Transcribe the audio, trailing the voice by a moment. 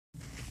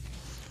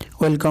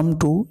Welcome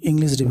to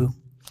English review.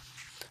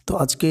 তো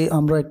আজকে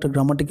আমরা একটা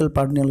গ্রামাটিক্যাল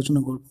পার্ট নিয়ে আলোচনা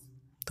করব।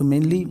 তো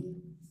মেনলি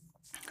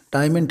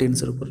টাইম অ্যান্ড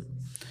টেন্সের উপর।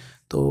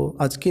 তো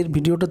আজকের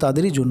ভিডিওটা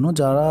তাদেরই জন্য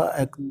যারা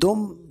একদম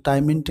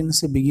টাইম অ্যান্ড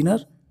টেন্সে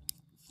বিগিনার,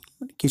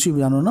 কিছুই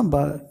জানো না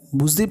বা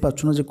বুঝতেই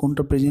পারছো না যে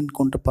কোনটা প্রেজেন্ট,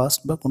 কোনটা পাস্ট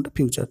বা কোনটা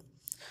future.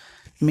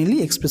 Mainly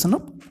expression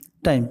of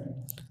time.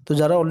 তো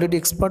যারা অলরেডি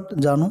এক্সপার্ট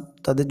জানো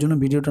তাদের জন্য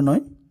ভিডিওটা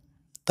নয়,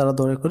 তারা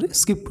দয়া করে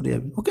স্কিপ করে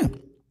যাবে। ওকে।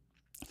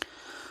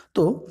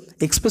 তো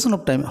expression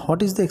of time, what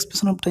is the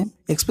expression of time?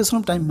 Expression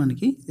of time মানে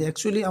কি,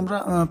 অ্যাকচুয়ালি আমরা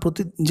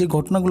যে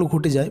ঘটনাগুলো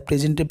ঘটে যায়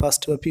প্রেজেন্টে,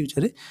 পাস্টে বা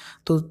ফিউচারে,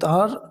 তো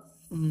তার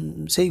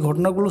সেই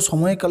ঘটনাগুলো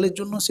সময়কালের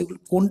জন্য সেগুলো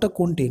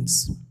কোন tense.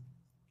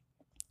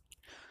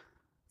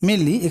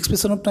 Mainly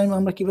expression of time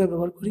আমরা কীভাবে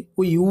ব্যবহার করি?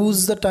 We use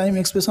the time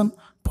expression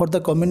for the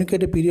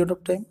communicated period of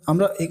time.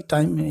 আমরা এই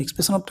টাইম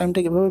এক্সপ্রেশন অফ টাইমটা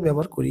কীভাবে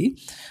ব্যবহার করি?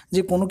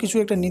 যে কোনো কিছু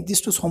একটা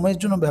নির্দিষ্ট সময়ের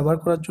জন্য ব্যবহার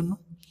করার জন্য।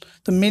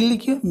 তো মেনলি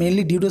কি,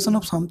 mainly duration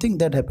of something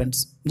that happens,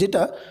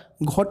 যেটা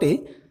ঘটে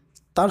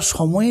তার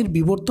সময়ের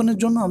বিবর্তনের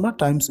জন্য আমরা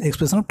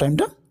এক্সপ্রেশন অফ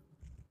টাইমটা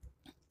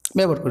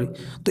ব্যবহার করি।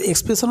 তো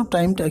এক্সপ্রেশন অফ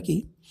টাইমটা কি,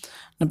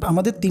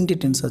 আমাদের তিনটে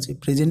টেন্স আছে: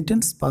 present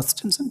tense, past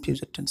tense and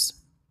future tense.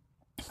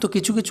 তো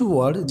কিছু কিছু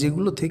ওয়ার্ড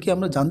যেগুলো থেকে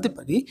আমরা জানতে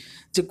পারি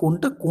যে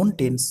কোনটা কোন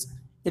টেন্স,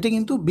 এটা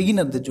কিন্তু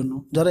বিগিনারদের জন্য।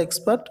 যারা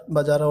এক্সপার্ট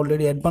বা যারা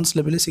অলরেডি অ্যাডভান্স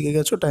লেভেলে শিখে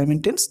গেছো টাইম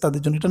অ্যান্ড টেন্স,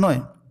 তাদের জন্য এটা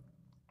নয়।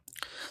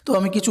 তো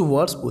আমি কিছু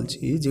ওয়ার্ডস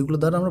বলছি যেগুলো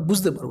দ্বারা আমরা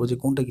বুঝতে পারবো যে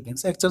কোনটা কি টেন্স,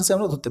 এক চান্সে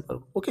আমরা ধরতে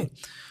পারবো। ওকে।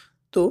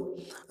 তো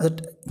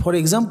ফর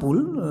এক্সাম্পল,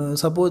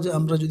 সাপোজ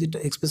আমরা যদি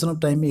এক্সপ্রেশন অফ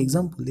টাইমে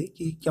এক্সাম্পল দিই,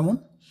 কি কেমন?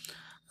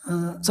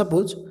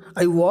 Suppose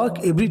I work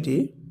every day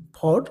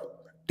for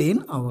 10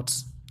 hours.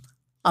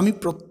 আমি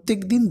প্রত্যেক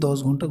দিন 10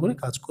 ঘন্টা করে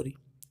কাজ করি।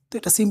 তো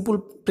এটা সিম্পল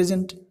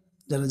প্রেজেন্ট,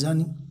 যারা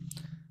জানি।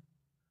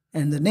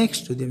 অ্যান্ড দ্য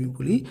নেক্সট যদি আমি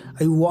বলি,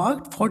 I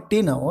work for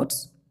 10 hours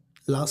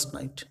last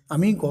night.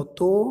 আমি গত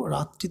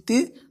রাত্রিতে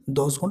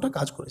 10 ঘন্টা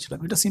কাজ করেছিলাম।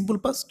 এটা সিম্পল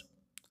পাস্ট।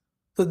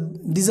 তো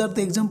these are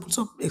the examples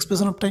of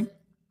expression of time.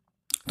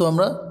 তো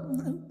আমরা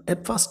অ্যাট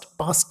ফার্স্ট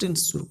পাস্ট টেন্স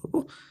শুরু করবো,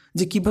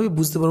 যে কীভাবে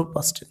বুঝতে পারবো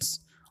past tense.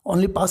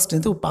 Only past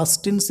tense, তো পাস্ট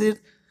টেন্সের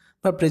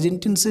বা প্রেজেন্ট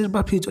টেন্সের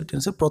বা ফিউচার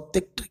টেন্সের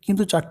প্রত্যেকটা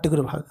কিন্তু 4টে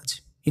করে ভাগ আছে: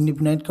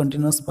 indefinite,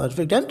 continuous,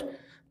 perfect and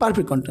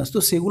perfect continuous. তো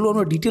সেগুলো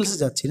আমরা ডিটেলসে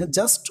যাচ্ছি না,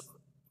 just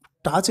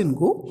touch and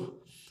go.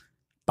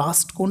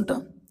 Past কোনটা,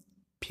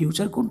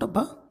 ফিউচার কোনটা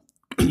বা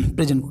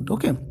প্রেজেন্ট কোনটা।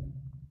 ওকে।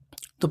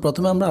 তো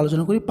প্রথমে আমরা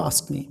আলোচনা করি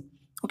পাস্ট নিয়ে।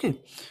 ওকে।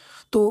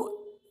 তো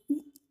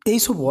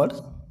এইসব ওয়ার্ড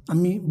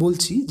আমি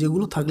বলছি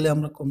যেগুলো থাকলে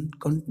আমরা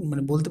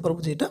মানে বলতে পারবো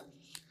যে এটা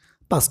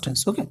past tense.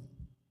 Okay.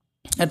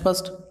 At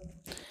first,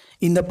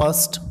 in the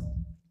past,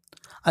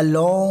 a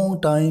long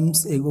Times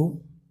এগো,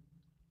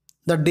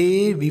 the day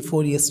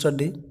before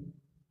yesterday.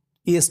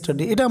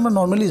 Yesterday এটা আমরা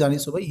নর্মালি জানি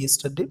সবাই,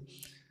 yesterday.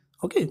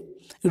 Okay.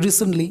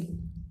 Recently,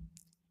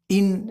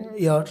 in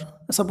year,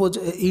 suppose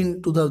in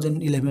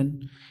 2011,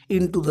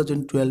 in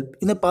 2012,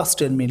 in the past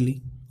tense mainly.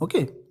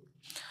 Okay.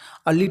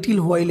 A little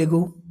while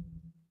ago,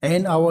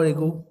 an hour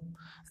ago,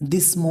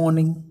 this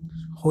morning,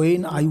 when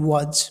I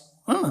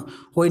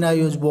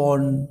was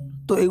born.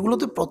 তো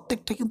এগুলোতে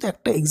প্রত্যেকটা কিন্তু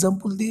একটা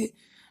example দিয়ে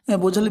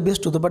বোঝালে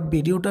বেস্ট হতো, বাট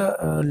ভিডিওটা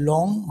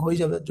লং হয়ে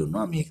যাওয়ার জন্য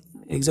আমি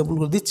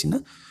এক্সাম্পলগুলো দিচ্ছি না।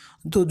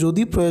 তো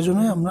যদি প্রয়োজন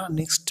হয় আমরা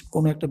নেক্সট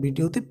কোনো একটা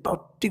ভিডিওতে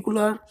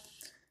পার্টিকুলার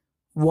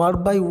ওয়ার্ড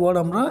বাই ওয়ার্ড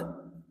আমরা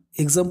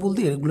এক্সাম্পল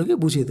দিয়ে এগুলোকে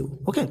বুঝিয়ে দেবো।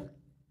 ওকে।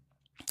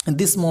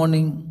 This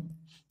morning,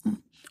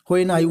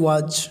 when I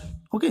was,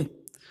 okay,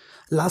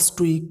 last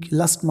week,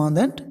 last month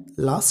and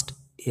last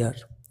year.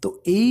 তো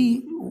এই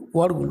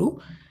ওয়ার্ডগুলো,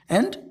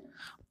 অ্যান্ড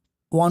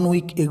 1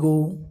 উইক এগো,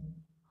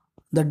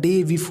 দ্য ডে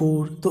বিফোর।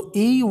 তো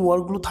এই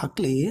ওয়ার্ডগুলো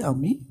থাকলে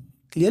আমি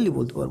ক্লিয়ারলি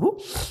বলতে পারবো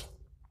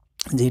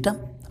যে এটা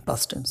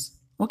পাস্ট টেন্স।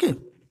 ওকে।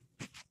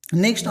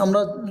 নেক্সট আমরা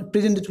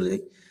প্রেজেন্টে চলে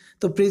যাই।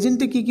 তো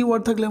প্রেজেন্টে কী কী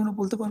ওয়ার্ড থাকলে আমরা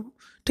বলতে পারবো?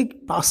 ঠিক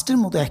পাস্টের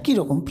মতো একই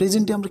রকম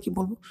প্রেজেন্টে আমরা কী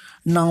বলবো?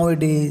 নাও এ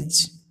days,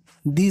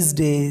 this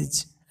days,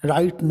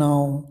 right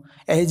now,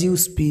 as you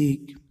speak,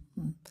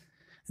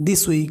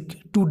 this week,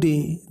 today,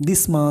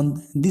 this month,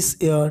 this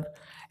year,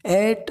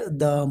 at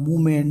the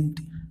moment,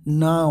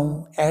 now,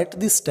 at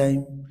this time,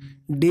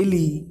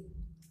 daily,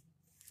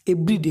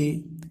 everyday,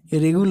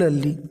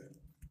 regularly.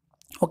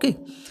 ওকে।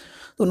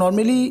 তো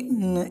নর্মালি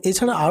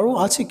এছাড়া আরও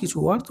আছে কিছু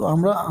ওয়ার্ড, তো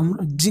আমরা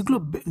যেগুলো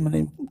মানে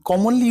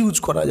কমনলি ইউজ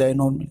করা যায়,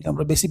 নর্মালি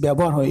আমরা বেশি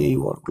ব্যবহার হয় এই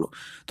ওয়ার্ডগুলো,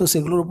 তো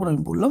সেগুলোর উপর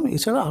আমি বললাম।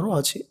 এছাড়া আরও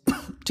আছে,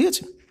 ঠিক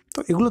আছে। তো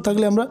এগুলো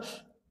থাকলে আমরা,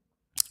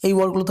 এই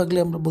ওয়ার্ডগুলো থাকলে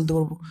আমরা বলতে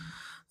পারবো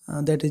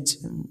দ্যাট ইজ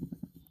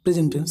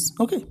প্রেজেন্ট টেন্স।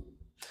 ওকে।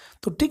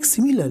 তো ঠিক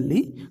সিমিলারলি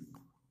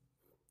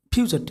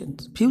ফিউচার টেন্স,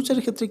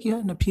 ফিউচারের ক্ষেত্রে কী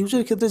হয় না,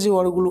 ফিউচারের ক্ষেত্রে যে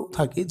ওয়ার্ডগুলো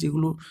থাকে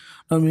যেগুলো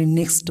normally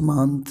next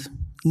month,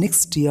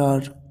 next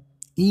year,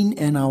 in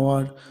an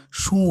hour,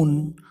 soon,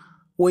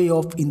 way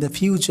off, in the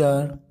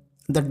future,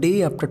 the day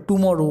after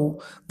tomorrow,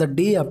 the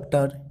day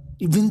after,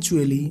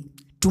 eventually,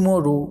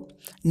 tomorrow,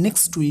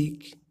 next week,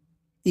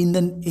 in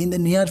the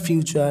near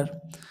future,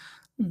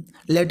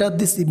 later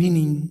this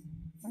evening,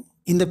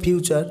 in the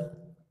future.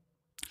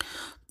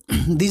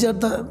 These are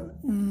the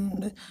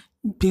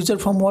future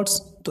form words.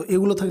 তো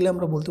এগুলো থাকলে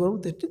আমরা বলতে পারবো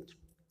that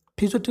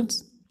future tense.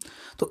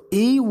 তো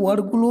এই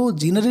ওয়ার্ডগুলো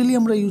generally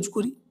আমরা ইউজ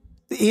করি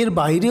তো এর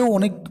বাইরেও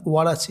অনেক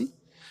ওয়ার্ড আছে,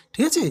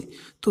 ঠিক আছে।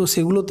 তো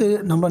সেগুলোতে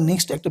আমরা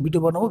নেক্সট একটা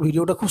ভিডিও বানাবো।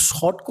 ভিডিওটা খুব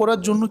শর্ট করার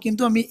জন্য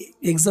কিন্তু আমি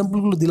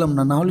এক্সাম্পলগুলো দিলাম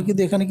না, নাহলে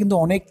কিন্তু এখানে কিন্তু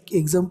অনেক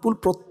এক্সাম্পল,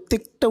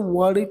 প্রত্যেকটা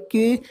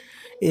ওয়ার্ডকে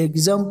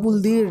এক্সাম্পল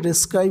দিয়ে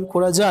ডেসক্রাইব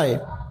করা যায়,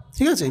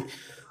 ঠিক আছে।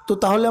 তো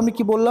তাহলে আমি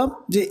কি বললাম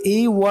যে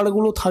এই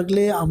ওয়ার্ডগুলো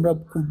থাকলে আমরা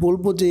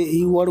বলবো যে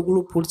এই ওয়ার্ডগুলো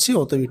পড়ছি,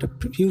 অতএব এটা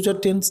ফিউচার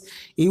টেন্স।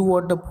 এই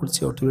ওয়ার্ডটা পড়ছি,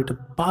 অতএব এটা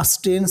পাস্ট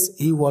টেন্স।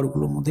 এই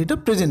ওয়ার্ডগুলোর মধ্যে এটা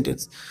প্রেজেন্ট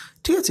টেন্স,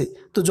 ঠিক আছে।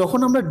 তো যখন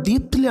আমরা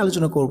ডিপলি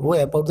আলোচনা করবো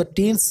অ্যাবাউট দ্য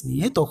টেন্স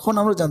নিয়ে, তখন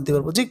আমরা জানতে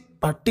পারবো যে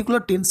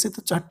পার্টিকুলার টেন্সে তো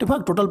 4টে ভাগ,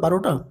 টোটাল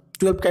 12টা,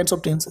 12 কাইন্ডস অফ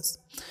টেন্সেস।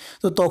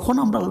 তো তখন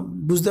আমরা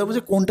বুঝতে পারবো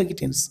যে কোনটা কি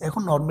টেন্স।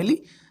 এখন নর্মালি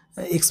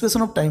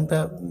এক্সপ্রেশন অফ টাইমটা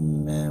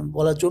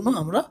বলার জন্য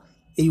আমরা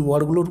এই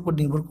ওয়ার্ডগুলোর উপর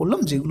নির্ভর করলাম,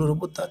 যেগুলোর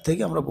উপর তার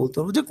থেকে আমরা বলতে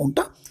পারবো যে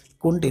কোনটা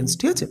কোন টেন্স,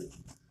 ঠিক আছে।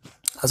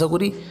 আশা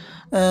করি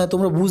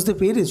তোমরা বুঝতে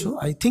পেরেছো।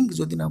 আই থিঙ্ক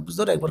যদি না বুঝতে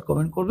পারো একবার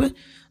কমেন্ট করবে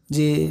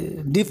যে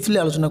ডিপলি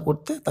আলোচনা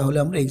করতে, তাহলে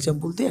আমরা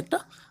এক্সাম্পল দিয়ে একটা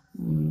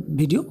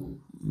ভিডিও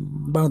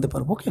বানাতে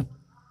পারবো। ওকে,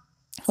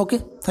 ওকে,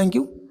 থ্যাংক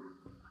ইউ।